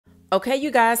Okay,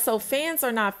 you guys, so fans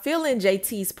are not feeling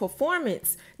JT's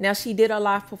performance. Now, she did a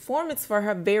live performance for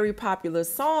her very popular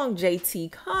song,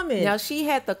 JT Coming. Now, she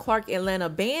had the Clark Atlanta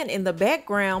band in the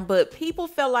background, but people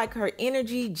felt like her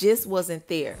energy just wasn't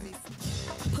there.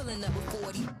 Pulling up with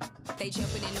 40, they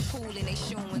jumping in the pool and they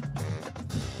showing.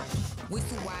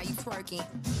 Whistle while you twerking,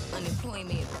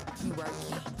 unemployment, you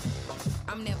working.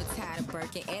 I'm never tired of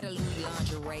Birkin, add a Louis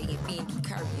lingerie and Fendi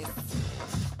curtains.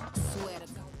 Sweater,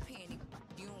 don't panic,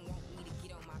 you don't want me to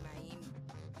get on my Miami.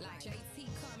 Like JT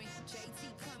coming,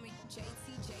 JT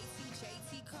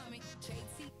coming,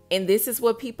 JT. And this is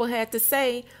what people had to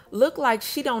say. Look like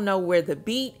she don't know where the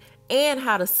beat and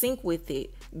how to sync with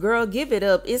it. Girl, give it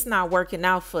up. It's not working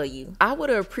out for you. I would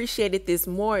have appreciated this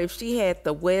more if she had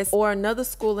the West or another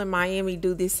school in Miami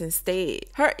do this instead.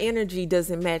 Her energy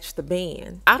doesn't match the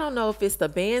band. I don't know if it's the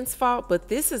band's fault, but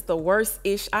this is the worst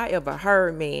ish I ever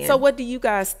heard, man. So what do you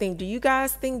guys think? Do you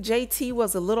guys think JT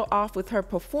was a little off with her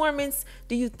performance?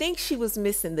 Do you think she was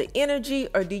missing the energy,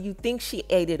 or do you think she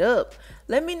ate it up?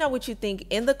 Let me know what you think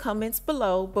in the comments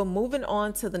below, but moving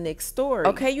on to the next story.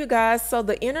 Okay, you guys, so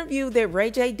the interview that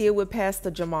Ray J did with Pastor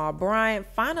Jamal Bryant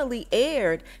finally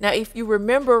aired. Now, if you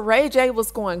remember, Ray J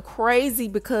was going crazy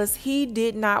because he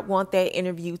did not want that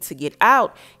interview to get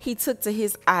out. He took to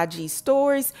his IG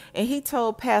stories and he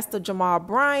told Pastor Jamal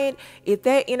Bryant if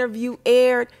that interview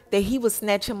aired, that he would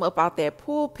snatch him up out that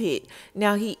pulpit.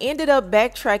 Now, he ended up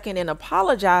backtracking and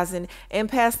apologizing, and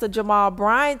Pastor Jamal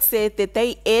Bryant said that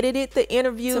they edited the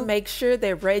interview to make sure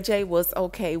that Ray J was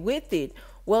okay with it.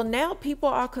 Well, now people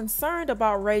are concerned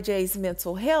about Ray J's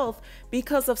mental health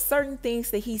because of certain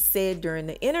things that he said during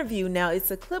the interview. Now, it's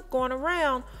a clip going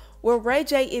around where Ray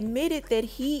J admitted that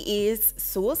he is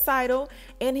suicidal,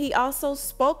 and he also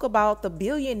spoke about the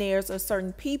billionaires or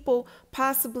certain people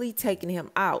possibly taking him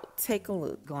out. Take a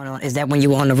look. Going on. Is that when you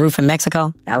were on the roof in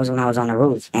Mexico? That was when I was on the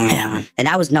roof. And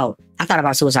that was, no, I thought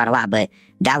about suicide a lot, but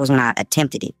that was when I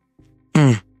attempted it.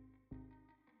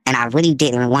 And I really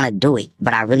didn't want to do it,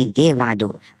 but I really did want to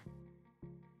do it.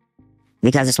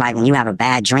 Because it's like when you have a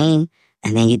bad dream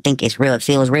and then you think it's real, it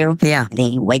feels real. Yeah. And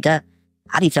then you wake up,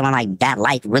 I be feeling like that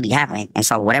life really happened. And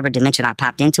so whatever dimension I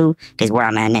popped into is where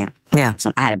I'm at now. Yeah.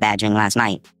 So I had a bad dream last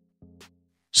night.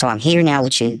 So I'm here now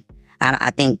with you.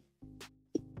 I think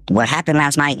what happened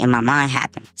last night in my mind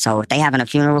happened. So if they having a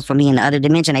funeral for me in the other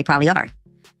dimension, they probably are.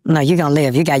 No, you're going to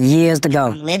live. You got years to go.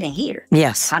 I'm living here.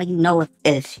 Yes. How do you know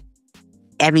if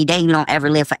every day you don't ever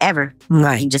live forever?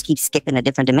 Right. You just keep skipping to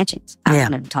different dimensions. I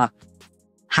want to talk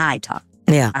high talk.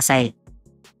 Yeah. I say,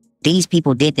 these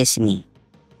people did this to me.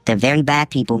 They're very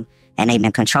bad people, and they've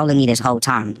been controlling me this whole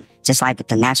time. Just like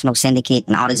the National Syndicate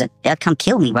and all this. They'll come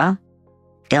kill me, bro.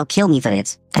 They'll kill me for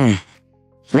this.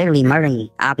 Literally murder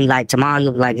me. I'll be like, tomorrow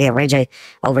you'll be like, yeah, Ray J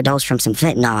overdosed from some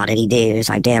fentanyl that he did. It's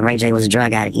like, damn, Ray J was a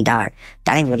drug addict. He died.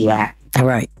 That ain't really what happened. All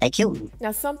right. They killed him.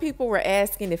 Now, some people were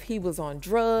asking if he was on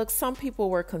drugs. Some people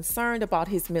were concerned about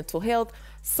his mental health.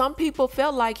 Some people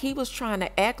felt like he was trying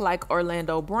to act like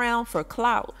Orlando Brown for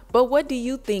clout. But what do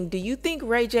you think? Do you think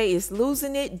Ray J is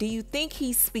losing it? Do you think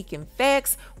he's speaking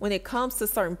facts when it comes to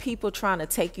certain people trying to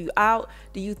take you out?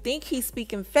 Do you think he's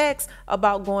speaking facts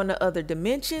about going to other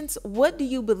dimensions? What do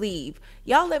you believe?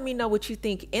 Y'all let me know what you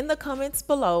think in the comments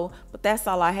below. But that's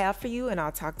all I have for you, and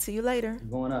I'll talk to you later.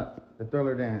 Going up, the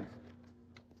Thriller dance.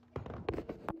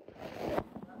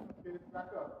 Back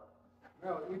up.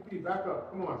 No, EP, back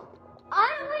up. Come on.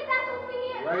 I don't like that over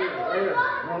here. Right here, right here.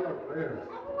 No, no, right here.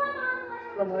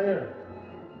 Come right here.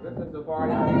 This is the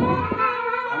party. I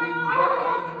need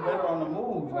you better on the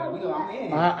move, man. I'm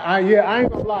in. Yeah, I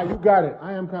ain't gonna lie. You got it.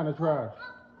 I am kind of trash.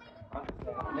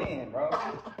 I'm in, bro.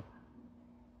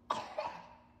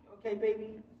 Okay,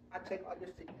 baby. I take all your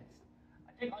sickness.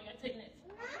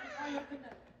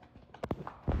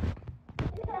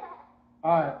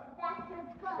 All right.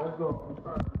 Let's go.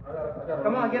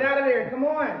 Come on, get out of there. Come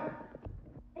on.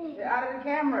 Get out of the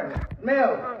camera.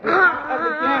 Mel, get out of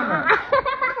the camera.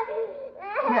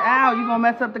 Get out. You're going to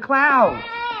mess up the clouds.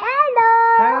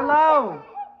 Hello. Hello.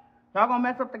 Y'all going to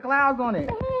mess up the clouds on it.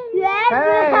 Yes.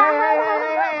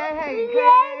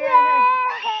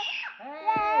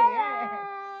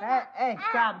 Hey,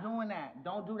 stop doing that.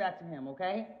 Don't do that to him,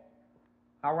 okay?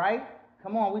 All right?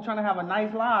 Come on. We're trying to have a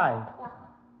nice live.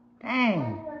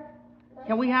 Dang.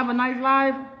 Can we have a nice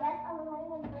live? Yes, I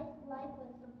want a nice life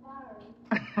with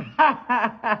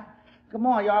safari. Come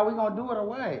on, y'all. We gonna do it or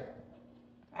what?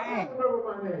 I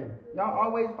remember my name. Y'all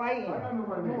always fighting. I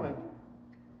remember my name.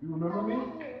 You remember me?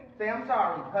 Say I'm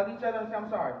sorry. Hug each other and say I'm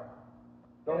sorry.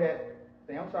 Go ahead.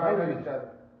 Say I'm sorry. Hug each other.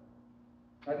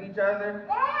 Hug each other.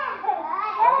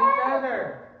 Hug each other.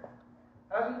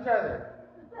 Hug each other.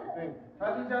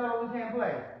 Hug each other or we can't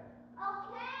play.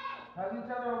 Hug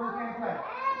each other or we can't play.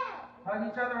 Hug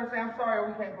each other and say I'm sorry or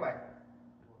we can't play.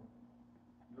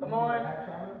 Come on.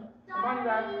 Come on, you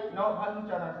guys. No, hug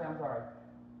each other and say I'm sorry.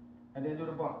 And then do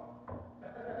the bump.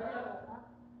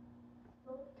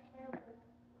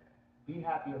 Be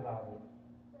happy about it.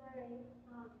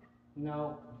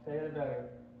 No, say it better.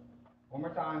 One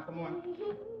more time, come on.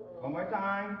 One more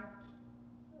time.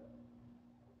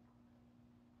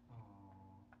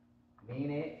 Mean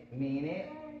it, mean it.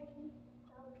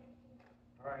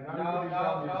 All right, No,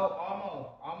 now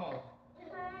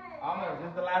almost. This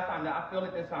is the last time. I feel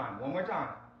it this time. One more time.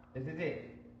 This is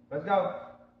it. Let's go.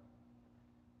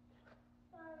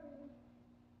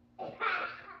 All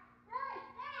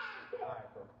right,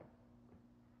 cool.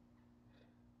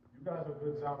 You guys are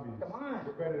good zombies. Come on.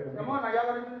 You're better than me. Come on, are y'all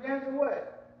gonna do the dance or what?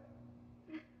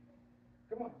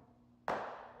 Come on.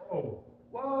 Oh.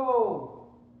 Whoa.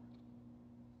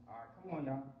 Alright, come on,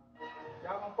 y'all.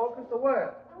 Y'all gonna focus or what?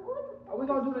 Are we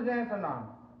gonna do the dance or not?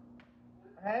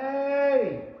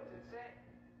 Hey!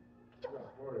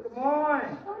 Come on!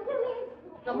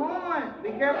 Come on! Be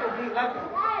careful, be lucky.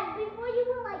 Dad, before you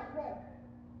were like this.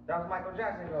 That was Michael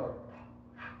Jackson goes.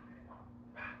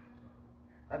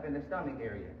 Up in the stomach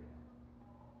area.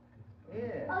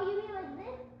 Yeah. Oh, you mean like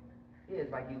this? Yeah,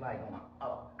 it's like you like going,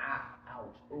 oh, ah,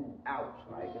 ouch, ooh, ouch.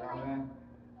 Like, you know what I mean?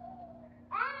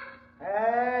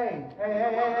 Hey,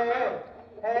 chill.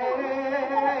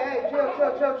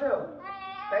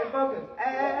 Stay focused.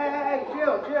 Hey,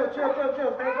 chill.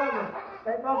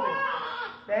 Stay focused.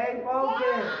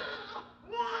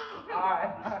 All right,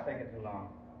 I'm not taking too long.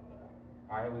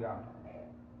 All right, here we go.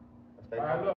 Let's stay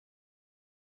focused.